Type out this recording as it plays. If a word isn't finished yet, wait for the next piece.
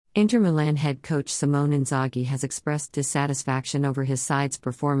Inter Milan head coach Simone Inzaghi has expressed dissatisfaction over his side's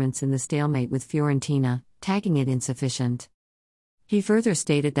performance in the stalemate with Fiorentina, tagging it insufficient. He further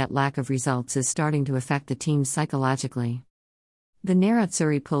stated that lack of results is starting to affect the team psychologically. The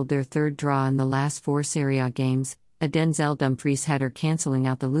Nerazzurri pulled their third draw in the last 4 Serie A games, a Denzel Dumfries header cancelling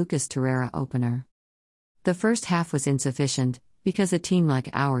out the Lucas Torreira opener. The first half was insufficient, because a team like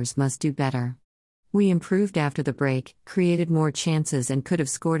ours must do better. We improved after the break, created more chances and could have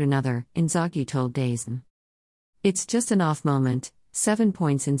scored another, Inzaghi told DAZN. It's just an off moment. 7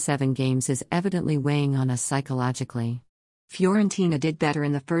 points in 7 games is evidently weighing on us psychologically. Fiorentina did better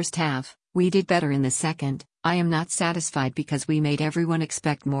in the first half, we did better in the second. I am not satisfied because we made everyone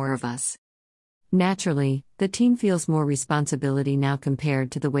expect more of us. Naturally, the team feels more responsibility now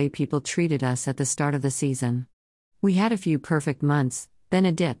compared to the way people treated us at the start of the season. We had a few perfect months, then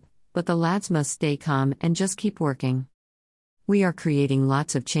a dip, but the lads must stay calm and just keep working. We are creating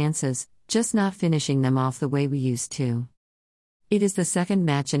lots of chances, just not finishing them off the way we used to. It is the second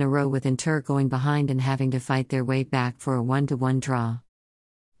match in a row with Inter going behind and having to fight their way back for a 1-1 draw.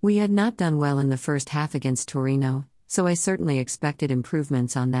 We had not done well in the first half against Torino, so I certainly expected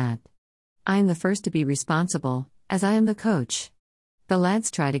improvements on that. I am the first to be responsible, as I am the coach. The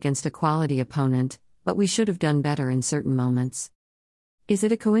lads tried against a quality opponent, but we should have done better in certain moments. Is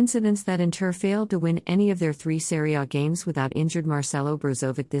it a coincidence that Inter failed to win any of their 3 Serie A games without injured Marcelo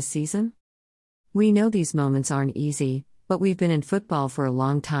Brozovic this season? We know these moments aren't easy, but we've been in football for a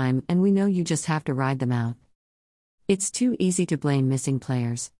long time and we know you just have to ride them out. It's too easy to blame missing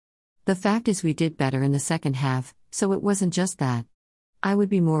players. The fact is we did better in the second half, so it wasn't just that. I would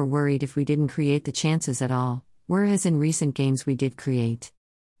be more worried if we didn't create the chances at all, whereas in recent games we did create.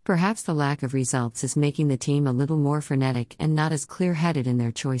 Perhaps the lack of results is making the team a little more frenetic and not as clear-headed in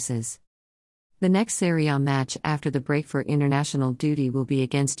their choices. The next Serie A match after the break for international duty will be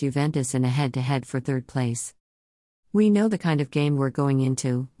against Juventus in a head-to-head for third place. We know the kind of game we're going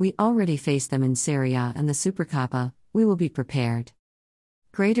into, we already faced them in Serie A and the Supercoppa, we will be prepared.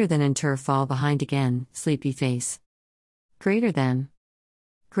 Greater than Inter fall behind again, sleepy face. Greater than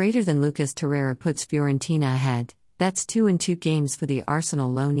Lucas Torreira puts Fiorentina ahead, that's 2 in 2 games for the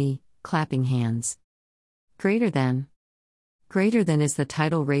Arsenal loanee, clapping hands. Greater than is the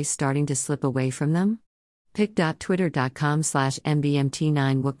title race starting to slip away from them?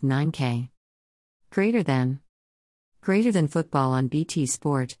 pic.twitter.com/mbmt9wook9k. Greater than football on BT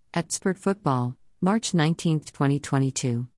Sport, at Sport Football, March 19, 2022.